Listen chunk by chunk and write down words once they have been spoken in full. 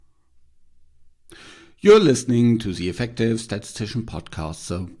You're listening to the Effective Statistician Podcast,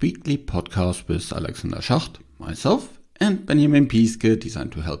 the weekly podcast with Alexander Schacht, myself, and Benjamin Pieske,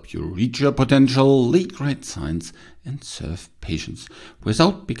 designed to help you reach your potential, lead great science, and serve patients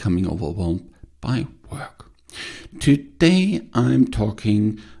without becoming overwhelmed by work. Today I'm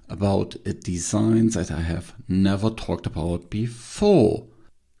talking about a design that I have never talked about before.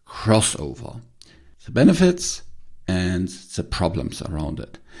 Crossover. The benefits and the problems around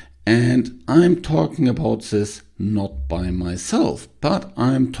it. And I'm talking about this not by myself, but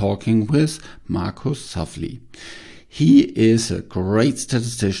I'm talking with Markus Savli. He is a great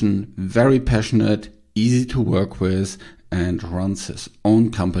statistician, very passionate, easy to work with, and runs his own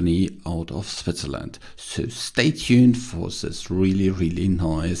company out of Switzerland. So stay tuned for this really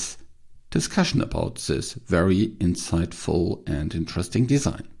nice discussion about this very insightful and interesting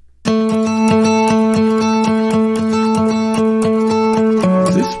design.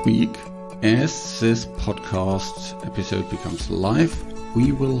 This week, as this podcast episode becomes live,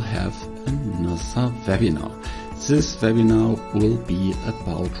 we will have another webinar. This webinar will be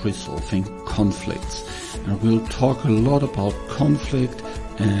about resolving conflicts. And we'll talk a lot about conflict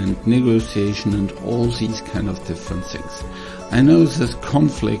and negotiation and all these kind of different things. I know this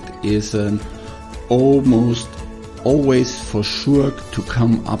conflict is an almost always for sure to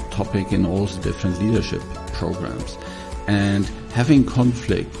come up topic in all the different leadership programs. And having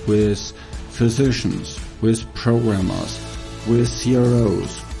conflict with physicians, with programmers, with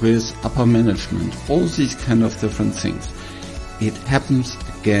CROs, with upper management, all these kind of different things. It happens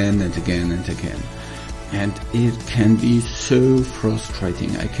again and again and again. And it can be so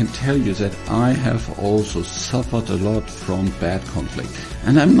frustrating. I can tell you that I have also suffered a lot from bad conflict.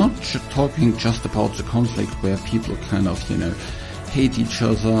 And I'm not talking just about the conflict where people kind of, hate each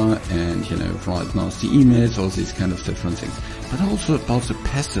other and, write nasty emails, all these kind of different things. But also about the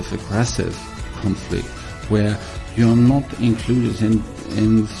passive-aggressive conflict where you're not included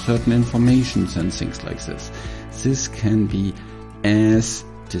in certain informations and things like this. This can be as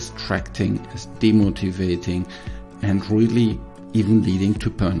distracting, as demotivating, and really even leading to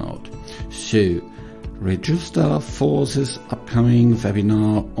burnout. So, register for this upcoming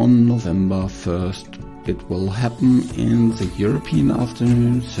webinar on November 1st. It will happen in the European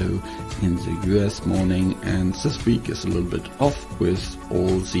afternoon, so in the US morning, and this week is a little bit off with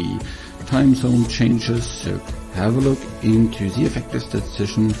all the time zone changes, so have a look into the Effective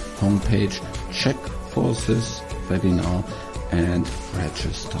Statistician homepage, check for this webinar and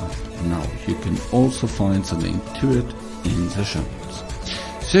register now. You can also find the link to it in the show notes.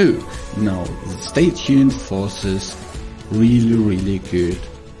 So now stay tuned for this really good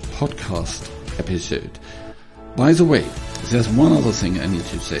podcast episode. By the way, there's one other thing I need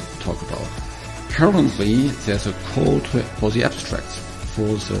to talk about. Currently, there's a call for the abstracts for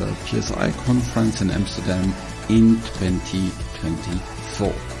the PSI conference in Amsterdam in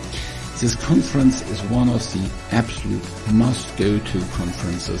 2024. This conference is one of the absolute must-go-to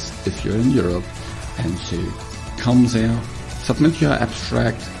conferences if you're in Europe, and so come there, submit your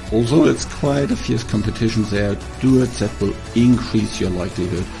abstract. Although it's quite a fierce competition there, do it. That will increase your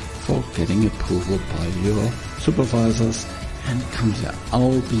likelihood for getting approval by your supervisors, and come there.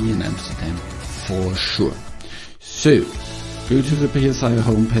 I'll be in Amsterdam for sure. So, go to the PSI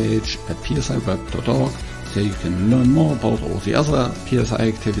homepage at psiweb.org so you can learn more about all the other PSI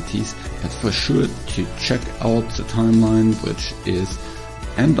activities, but for sure to check out the timeline, which is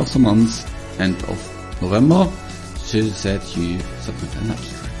end of the month, end of November, so that you submit an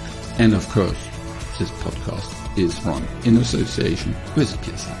abstract. And of course, this podcast is run in association with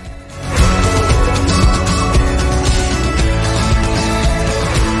PSI.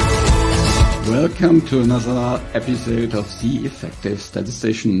 Welcome to another episode of The Effective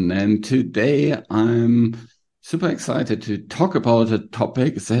Statistician, and today I'm super excited to talk about a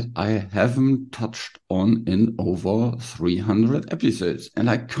topic that I haven't touched on in over 300 episodes, and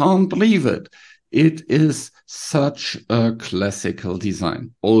I can't believe it. It is such a classical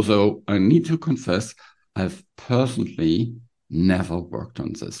design. Although I need to confess, I've personally never worked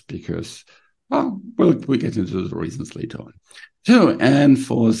on this because, well, we'll get into the reasons later on. So, and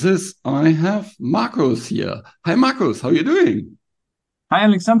for this, I have Markus here. Hi, Markus. How are you doing? Hi,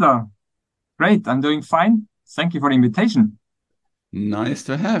 Alexander. Great. I'm doing fine. Thank you for the invitation. Nice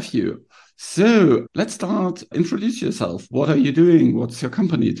to have you. So let's start. Introduce yourself. What are you doing? What's your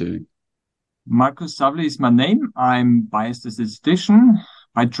company doing? Markus Savli is my name. I'm biostatistician.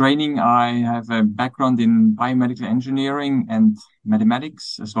 By training, I have a background in biomedical engineering and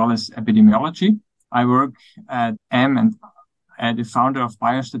mathematics, as well as epidemiology. I work at and the founder of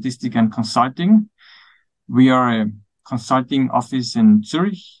Biostatistic and Consulting. We are a consulting office in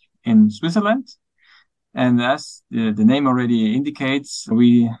Zurich, in Switzerland. And as the name already indicates,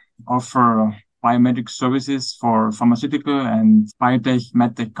 we offer biometric services for pharmaceutical and biotech,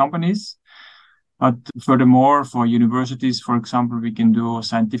 medtech companies. But furthermore, for universities, for example, we can do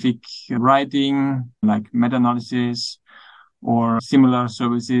scientific writing, like meta-analysis or similar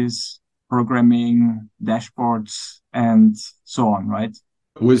services, programming, dashboards, and so on, right?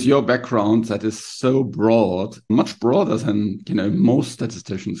 With your background that is so broad, much broader than most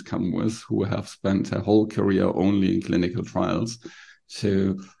statisticians come with, who have spent their whole career only in clinical trials.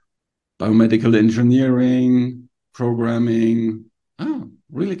 So biomedical engineering, programming,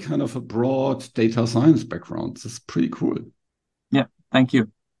 really kind of a broad data science background. This is pretty cool. Yeah, thank you.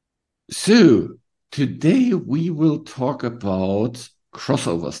 So today we will talk about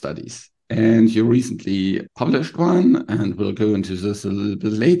crossover studies. And you recently published one, and we'll go into this a little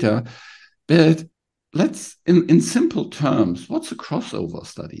bit later. But let's, in simple terms, what's a crossover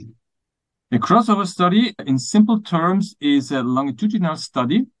study? A crossover study, in simple terms, is a longitudinal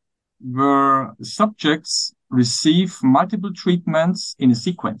study where subjects receive multiple treatments in a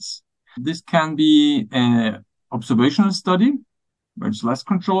sequence. This can be an observational study, where it's less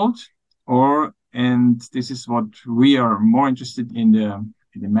controlled, and this is what we are more interested in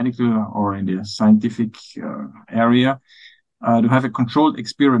the medical or in the scientific area, to have a controlled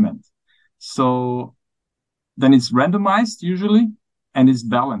experiment. So then it's randomized usually, and it's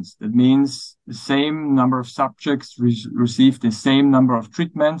balanced. That means the same number of subjects receive the same number of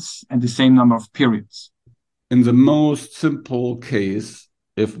treatments and the same number of periods. In the most simple case,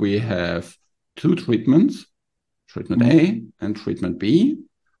 if we have two treatments, treatment A and treatment B,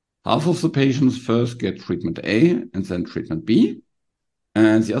 half of the patients first get treatment A and then treatment B,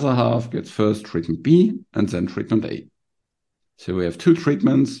 and the other half gets first treatment B and then treatment A. So we have two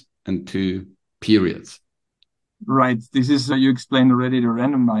treatments and two periods. Right. This is, you explained already the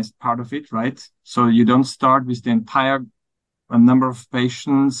randomized part of it, right? So you don't start with the entire number of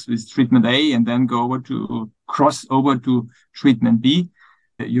patients with treatment A and then cross over to treatment B.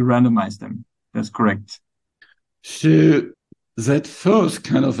 You randomize them. That's correct. So that first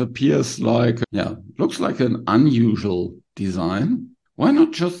kind of appears like, looks like an unusual design. Why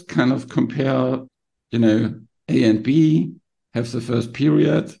not just kind of compare, A and B, have the first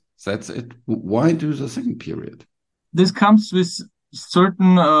period, that's it. Why do the second period? This comes with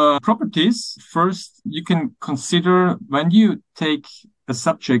certain properties. First, you can consider when you take a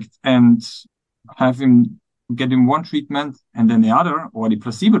subject and have him get him one treatment and then the other, or the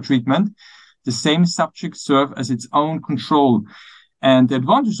placebo treatment, the same subject serve as its own control. And the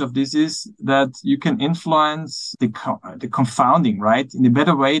advantage of this is that you can influence the confounding, right, in a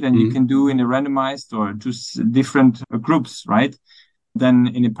better way than you can do in a randomized or two different groups, right, than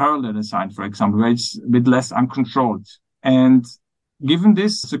in a parallel design, for example, where it's a bit less uncontrolled. And given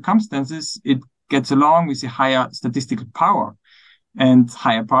these circumstances, it gets along with a higher statistical power. And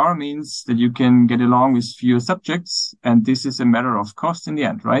higher power means that you can get along with fewer subjects. And this is a matter of cost in the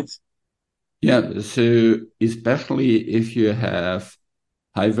end, right? Yeah, so especially if you have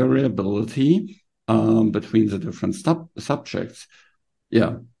high variability between the different subjects,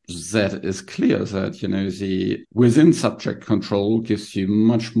 that is clear that, the within subject control gives you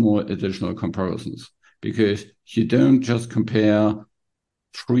much more additional comparisons, because you don't just compare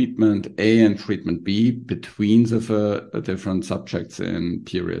treatment A and treatment B between the different subjects in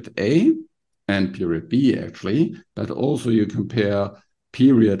period A and period B, actually, but also you compare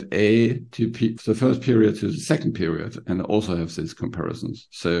period A to the first period to the second period, and also have these comparisons.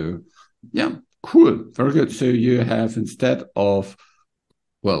 So cool, very good. So you have, instead of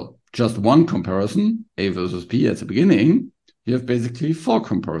just one comparison, A versus B at the beginning, you have basically four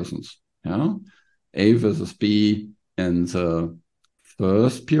comparisons. A versus B in the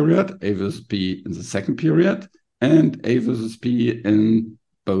first period, A versus B in the second period, and A versus B in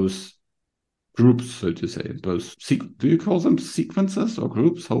both groups, so to say. Both do you call them sequences or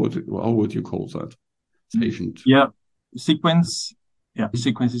groups? How would you call that? Patient. Yeah, sequence. Yeah,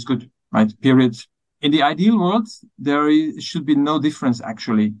 sequence is good, right? Periods. In the ideal world, there should be no difference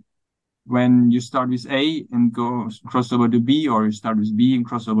actually. When you start with A and cross over to B, or you start with B and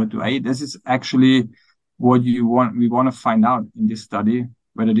cross over to A, this is actually what we want to find out in this study,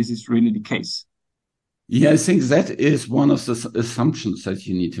 whether this is really the case. Yeah, I think that is one of the assumptions that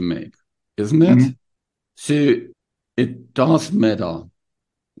you need to make, isn't it? So it does matter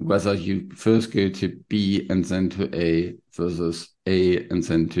whether you first go to B and then to A versus A and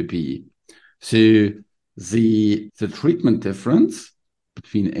then to B. So the treatment difference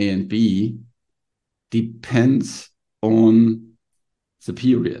between A and B depends on the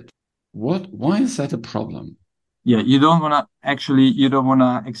period. Why is that a problem? Yeah, you don't want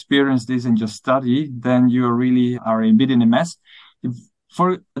to experience this in your study, then you really are a bit in a mess.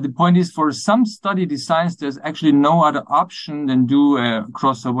 The point is, for some study designs, there's actually no other option than do a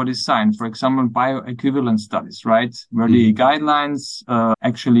crossover design. For example, bioequivalent studies, right? Where the guidelines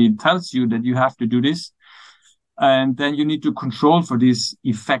actually tells you that you have to do this. And then you need to control for these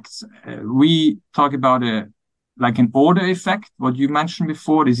effects. We talk about like an order effect, what you mentioned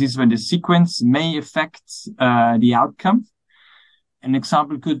before. This is when the sequence may affect the outcome. An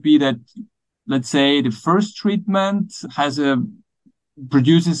example could be that, let's say, the first treatment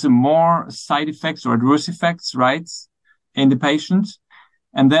produces more side effects or adverse effects, right, in the patient.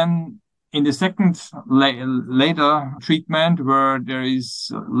 And then in the second later treatment, where there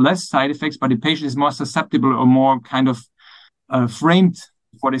is less side effects, but the patient is more susceptible or more kind of framed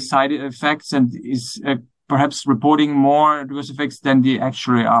for the side effects and is perhaps reporting more adverse effects than they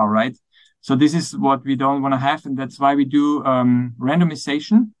actually are, right? So this is what we don't want to have. And that's why we do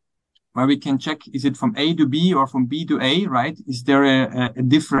randomization, where we can check, is it from A to B or from B to A, right? Is there a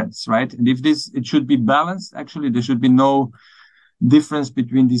difference, right? And if it should be balanced, actually, there should be no difference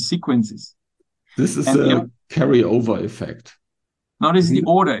between these sequences. This is a carryover effect. No, this is the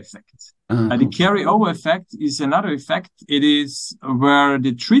order effect. The carryover effect is another effect. It is where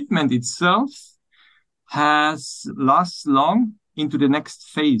the treatment itself lasts long into the next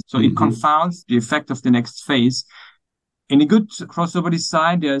phase. So it confounds the effect of the next phase. In a good crossover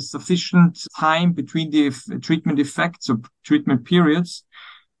design, there's sufficient time between the treatment effects or treatment periods,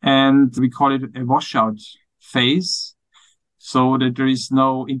 and we call it a washout phase, so that there is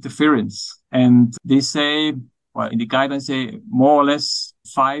no interference. And they say, well, in the guidelines, say more or less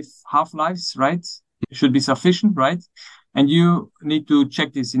 5 half-lives, right? It should be sufficient, right? And you need to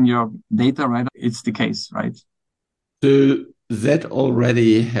check this in your data, right? It's the case, right? So that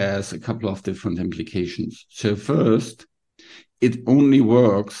already has a couple of different implications. So first, it only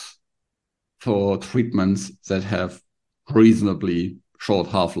works for treatments that have reasonably short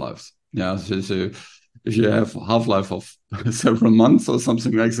half-lives. Yeah, so if you have a half-life of several months or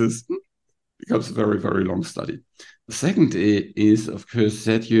something like this, it becomes a very, very long study. The second is, of course,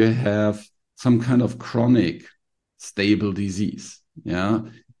 that you have some kind of chronic stable disease. Yeah,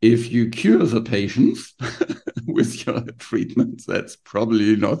 if you cure the patients with your treatment, that's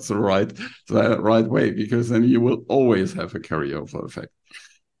probably not the right way, because then you will always have a carryover effect.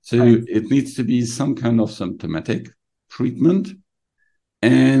 So it needs to be some kind of symptomatic treatment.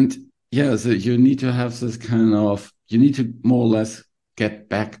 And yeah, so you need to have this kind of, you need to more or less get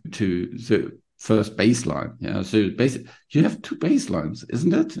back to the first baseline. Yeah, so basically you have 2 baselines,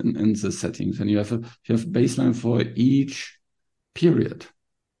 isn't it, in the settings, and you have a baseline for each period.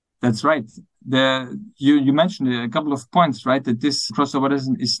 That's right. You mentioned a couple of points, right? That this crossover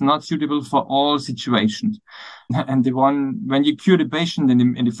is not suitable for all situations. And when you cure the patient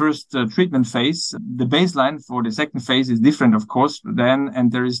in the first treatment phase, the baseline for the second phase is different, of course,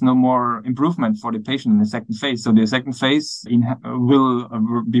 and there is no more improvement for the patient in the second phase. So the second phase will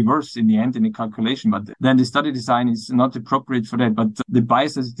be worse in the end in the calculation, but then the study design is not appropriate for that. But the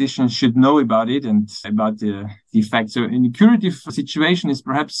biostatistician should know about it and about the effect. So in the curative situation is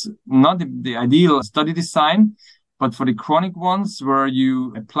perhaps not the ideal study design, but for the chronic ones where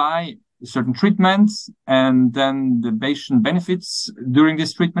you apply certain treatments and then the patient benefits during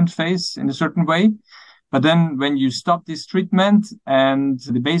this treatment phase in a certain way. But then when you stop this treatment and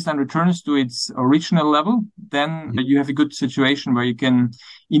the baseline returns to its original level, then you have a good situation where you can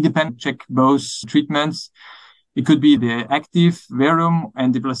independently check both treatments. It could be the active verum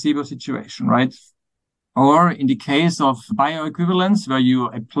and the placebo situation, right? Or in the case of bioequivalence, where you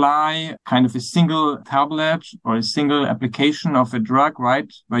apply kind of a single tablet or a single application of a drug, right,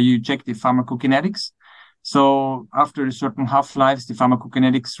 where you check the pharmacokinetics. So after a certain half-lives, the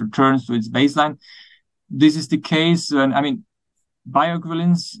pharmacokinetics returns to its baseline. This is the case when,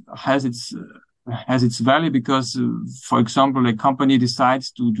 bioequivalence has its value because, for example, a company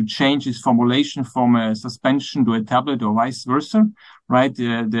decides to change its formulation from a suspension to a tablet or vice versa, right?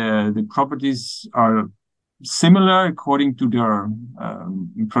 The properties are similar according to their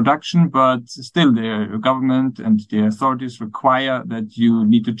production, but still the government and the authorities require that you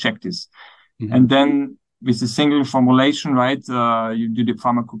need to check this. And then with a single formulation, right, you do the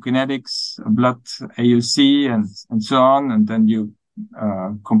pharmacokinetics, blood AUC and so on, and then you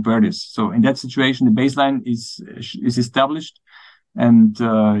compare this. So in that situation, the baseline is established, and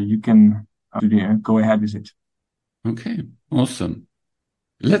you can go ahead with it. Okay, awesome.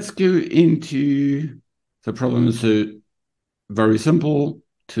 Let's go into the problem. Is very simple: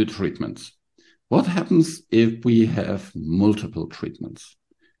 2 treatments. What happens if we have multiple treatments?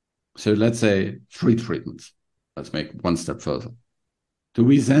 So let's say 3 treatments. let's make one step further. Do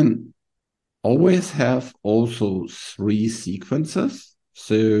we then always have also 3 sequences?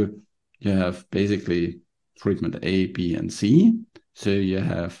 So you have basically treatment A, B, and C. So you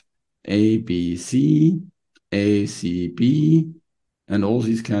have A, B, C, A, C, B, and all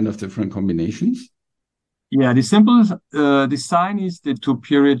these kind of different combinations. Yeah, the simple design is the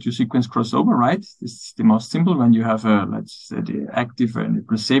 2-period 2-sequence crossover, right? This is the most simple when you have let's say the active and the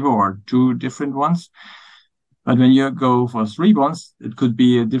placebo or 2 different ones. But when you go for 3 ones, it could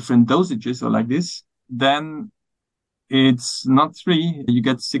be different dosages or like this. Then it's not 3, you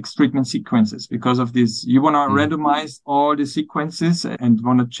get 6 treatment sequences. Because of this, you want to randomize all the sequences and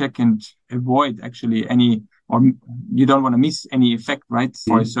want to check and avoid actually any, or you don't want to miss any effect, right,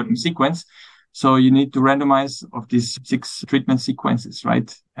 for a certain sequence. So you need to randomize of these 6 treatment sequences,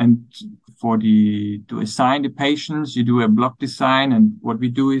 right? And to assign the patients, you do a block design. And what we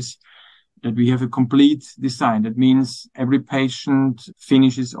do is that we have a complete design. That means every patient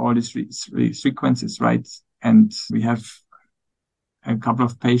finishes all the 3 sequences, right? And we have a couple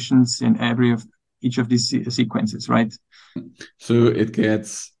of patients in each of these sequences, right? So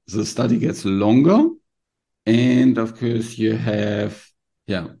the study gets longer. And of course you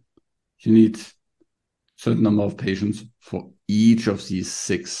need a certain number of patients for each of these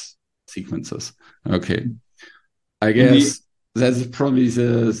 6 sequences. Okay. I guess that's probably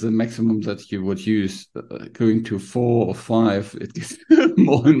the maximum that you would use. Going to 4 or 5, it gets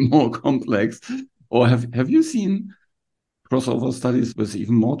more and more complex. Or have you seen crossover studies with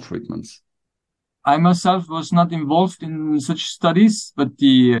even more treatments? I myself was not involved in such studies, but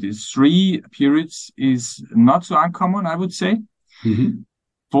the 3 periods is not so uncommon, I would say.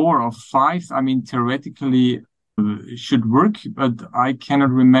 4 or 5, I mean, theoretically should work, but I cannot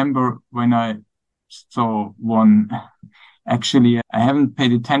remember when I saw one. Actually, I haven't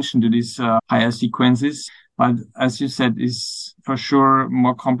paid attention to these higher sequences, but as you said, is for sure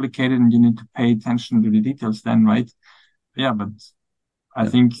more complicated and you need to pay attention to the details then, right? Yeah, but I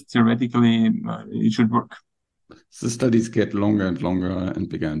think theoretically it should work. The studies get longer and longer and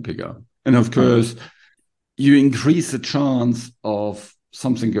bigger. And of course, you increase the chance of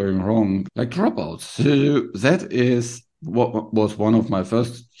something going wrong, like dropouts. So that is what was one of my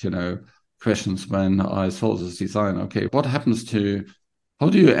first, questions when I saw this design. Okay, how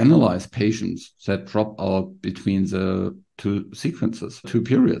do you analyze patients that drop out between the 2 sequences, 2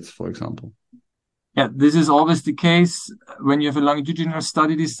 periods, for example? Yeah, this is always the case when you have a longitudinal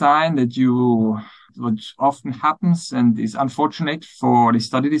study design what often happens and is unfortunate for the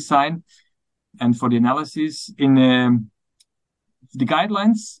study design and for the analysis in the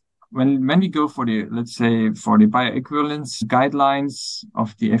guidelines. When we go for let's say for the bioequivalence guidelines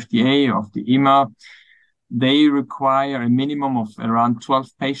of the FDA, of the EMA, they require a minimum of around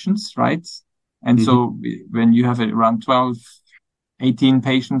 12 patients, right? And so when you have around 12, 18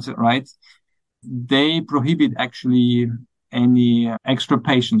 patients, right, they prohibit actually any extra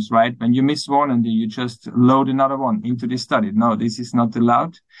patients, right? When you miss one and you just load another one into the study. No, this is not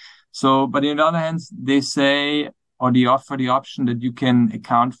allowed. So, but on the other hand, they say, or they offer the option that you can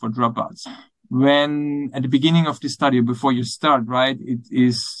account for dropouts. When at the beginning of the study, before you start, right, it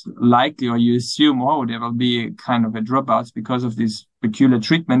is likely, or you assume, there will be kind of a dropouts because of this peculiar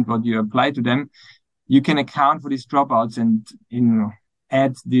treatment, what you apply to them. You can account for these dropouts and,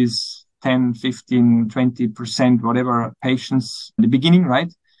 add this 10, 15, 20%, whatever patients at the beginning,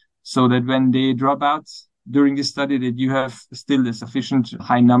 right? So that when they drop out during the study, that you have still a sufficient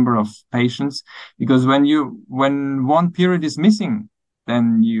high number of patients. Because when one period is missing,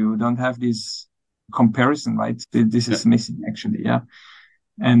 then you don't have this comparison, right? This is missing actually. Yeah.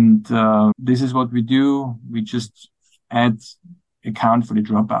 And, this is what we do. We just account for the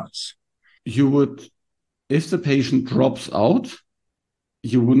dropouts. If the patient drops out,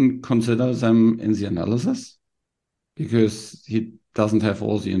 you wouldn't consider them in the analysis because he doesn't have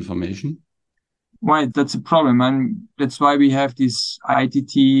all the information? Right, that's a problem. And that's why we have this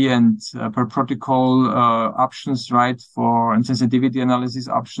ITT and per protocol options, right, and sensitivity analysis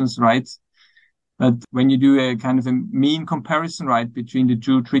options, right? But when you do a kind of a mean comparison, right, between the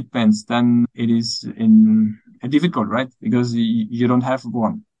 2 treatments, then it is difficult, right? Because you don't have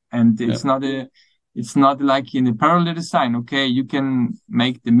one. And it's not like in a parallel design. Okay, you can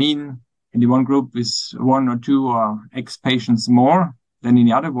make the mean in the one group with 1 or 2 or X patients more than in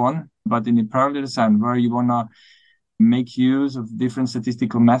the other one. But in the parallel design, where you want to make use of different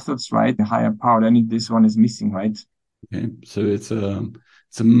statistical methods, right? The higher power, then this one is missing, right? Okay, so it's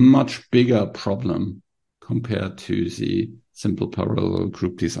a much bigger problem compared to the simple parallel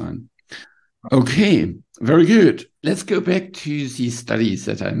group design. Okay, very good. Let's go back to the studies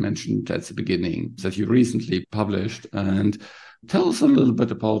that I mentioned at the beginning that you recently published and tell us a little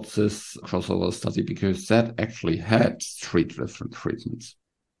bit about this crossover study because that actually had three different treatments.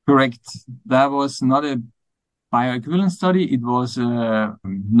 Correct. That was not a bioequivalence study. It was a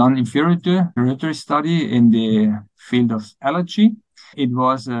non-inferiority study in the field of allergy. It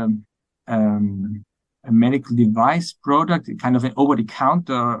was a medical device product, kind of an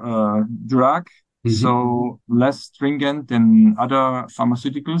over-the-counter drug, so less stringent than other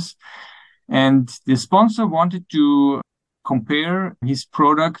pharmaceuticals. And the sponsor wanted to compare his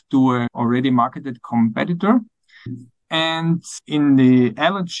product to an already marketed competitor. And in the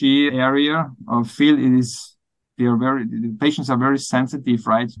allergy area of field, the patients are very sensitive,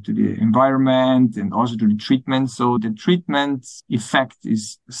 right, to the environment and also to the treatment. So the treatment effect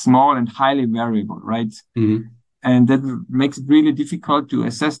is small and highly variable, right? Mm-hmm. And that makes it really difficult to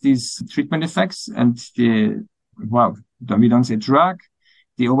assess these treatment effects. And we don't say drug.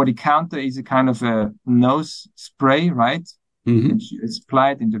 The over-the-counter is a kind of a nose spray, right? Mm-hmm. It's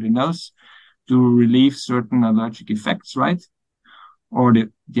applied into the nose to relieve certain allergic effects, right? Or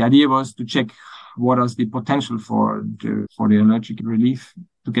the idea was to check what is the potential for the allergic relief,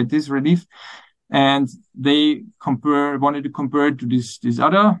 to get this relief. And they wanted to compare it to this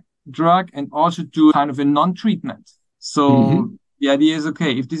other drug and also to kind of a non-treatment. So the idea is,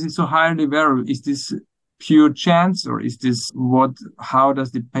 okay, if this is so highly variable, is this pure chance or is this how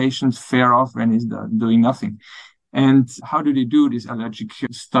does the patient fare off when he's doing nothing? And how do they do this allergic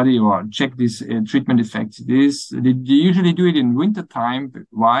study or check this treatment effect? They usually do it in winter time.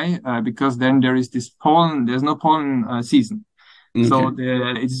 Why? Because then there is this pollen. There's no pollen season. Okay. So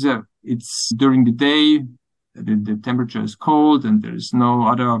it's during the day. The temperature is cold and there's no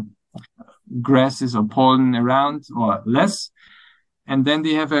other grasses or pollen around or less. And then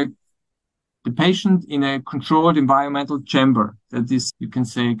they have the patient in a controlled environmental chamber. That is, you can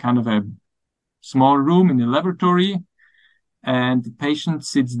say, kind of a small room in the laboratory, and the patient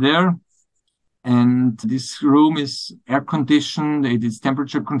sits there, and this room is air conditioned, it is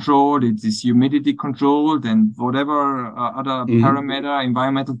temperature controlled, it is humidity controlled, and whatever other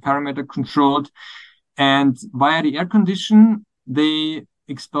environmental parameter controlled. And via the air condition, they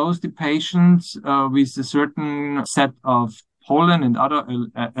expose the patient with a certain set of pollen and other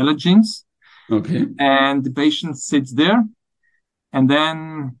allergens. Okay. And the patient sits there, and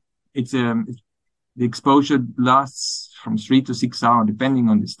then the exposure lasts from 3 to 6 hours, depending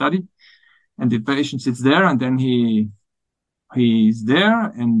on the study. And the patient sits there, and then he's there,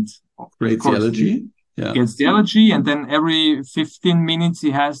 and gets the allergy. Gets the allergy, and then every 15 minutes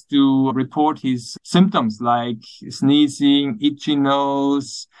he has to report his symptoms like sneezing, itchy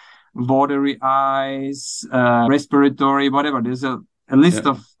nose, watery eyes, respiratory, whatever. There's a list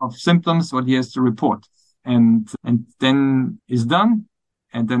of symptoms what he has to report, and then is done.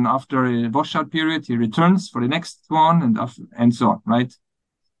 And then after a washout period, he returns for the next one and so on, right?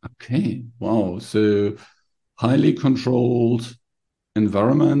 Okay. Wow. So highly controlled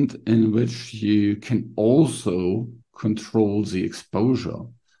environment in which you can also control the exposure.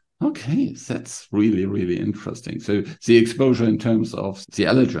 Okay. That's really, really interesting. So the exposure in terms of the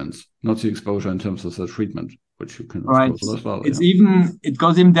allergens, not the exposure in terms of the treatment, which you can control as well. It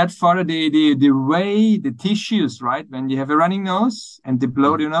goes even that far. The way the tissues, right? When you have a running nose and they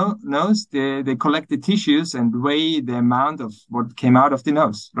blow the nose, they collect the tissues and weigh the amount of what came out of the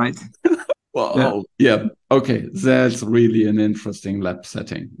nose, right? Wow. Yeah. Okay. That's really an interesting lab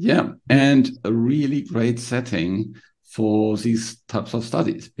setting. Yeah. And a really great setting for these types of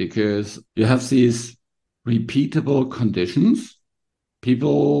studies because you have these repeatable conditions.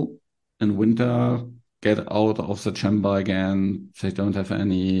 People in winter get out of the chamber again. They don't have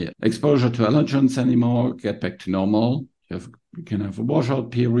any exposure to allergens anymore, get back to normal. You can have a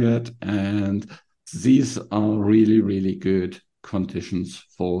washout period. And these are really, really good conditions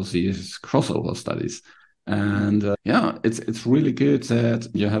for these crossover studies. And it's really good that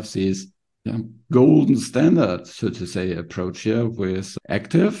you have these golden standard, so to say, approach here with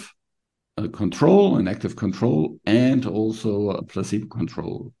active control and also a placebo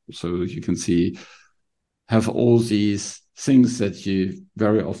control. So you can have all these things that you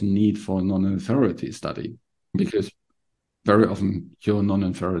very often need for a non-inferiority study, because very often your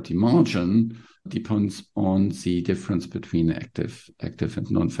non-inferiority margin depends on the difference between active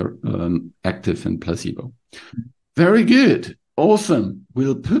and active and placebo. Very good. Awesome.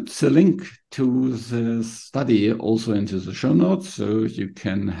 We'll put the link to the study also into the show notes so you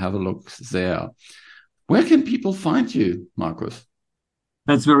can have a look there. Where can people find you, Markus?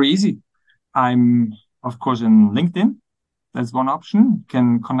 That's very easy. I'm, of course, on LinkedIn. That's one option. You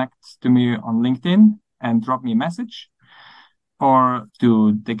can connect to me on LinkedIn and drop me a message, or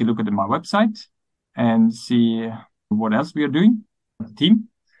to take a look at my website and see what else we are doing, the team,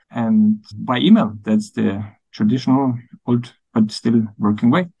 and by email. That's the traditional, old, but still working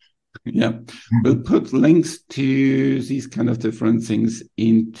way. Yeah, we'll put links to these kind of different things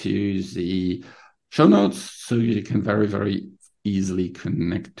into the show notes so you can very, very easily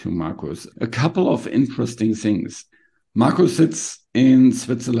connect to Markus. A couple of interesting things. Markus sits in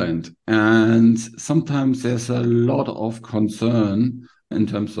Switzerland, and sometimes there's a lot of concern in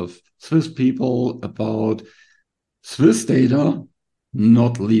terms of Swiss people about Swiss data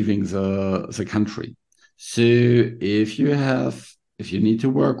not leaving the country. So if you need to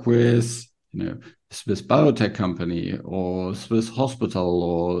work with, a Swiss biotech company or Swiss hospital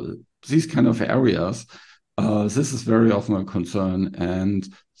or these kind of areas, this is very often a concern. And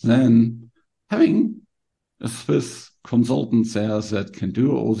then having a Swiss consultant there that can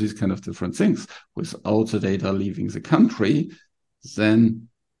do all these kind of different things without the data leaving the country, then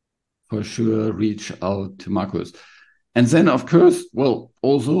for sure reach out to Markus. And then, of course, well,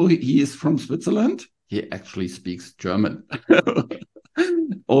 although he is from Switzerland, he actually speaks German.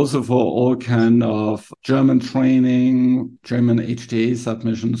 Also for all kind of German training, German HTA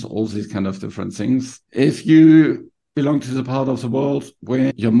submissions, all these kind of different things. If you belong to the part of the world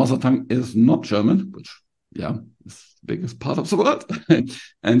where your mother tongue is not German, which, yeah, is the biggest part of the world,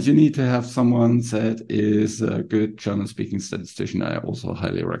 and you need to have someone that is a good German-speaking statistician, I also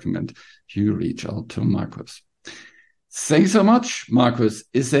highly recommend you reach out to Markus. Thanks so much, Markus.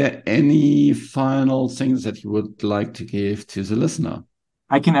 Is there any final things that you would like to give to the listener?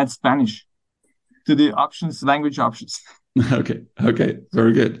 I can add Spanish to the options, language options. Okay,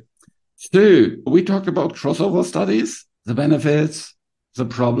 very good. So we talked about crossover studies, the benefits, the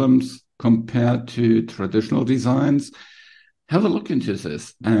problems compared to traditional designs. Have a look into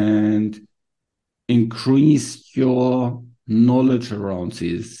this and increase your knowledge around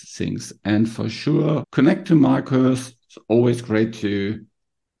these things. And for sure, connect to Markus. It's always great to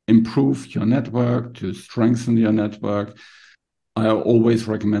improve your network, to strengthen your network. I always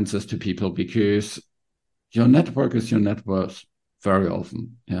recommend this to people because your network is your net worth very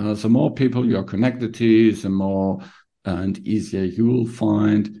often. Yeah, the more people you're connected to, the more and easier you will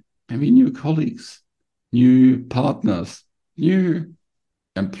find maybe new colleagues, new partners, new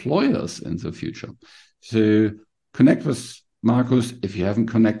employers in the future. So connect with Markus. If you haven't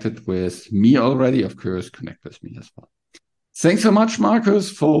connected with me already, of course, connect with me as well. Thanks so much,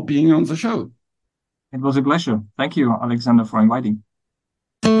 Markus, for being on the show. It was a pleasure. Thank you, Alexander, for inviting.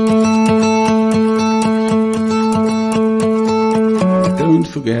 Don't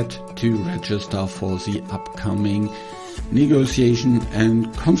forget to register for the upcoming negotiation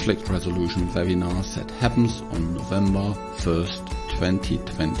and conflict resolution webinar that happens on November 1st,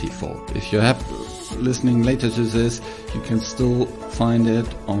 2024. If you're listening later to this, you can still find it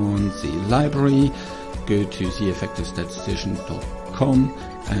on the library. Go to theeffectivestatistician.com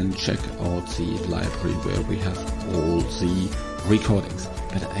and check out the library where we have all the recordings.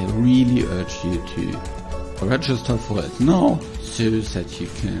 But I really urge you to register for it now so that you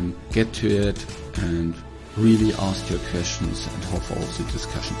can get to it and really ask your questions and have all the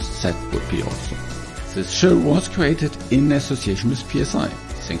discussions. That would be awesome. This show was created in association with PSI.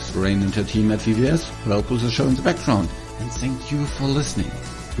 Thanks to Rain and her team at VVS who help with the show in the background. And thank you for listening.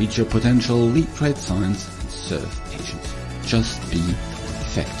 Reach your potential, lead great science, and serve patients. Just be an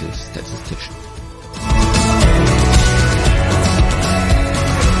effective statistician.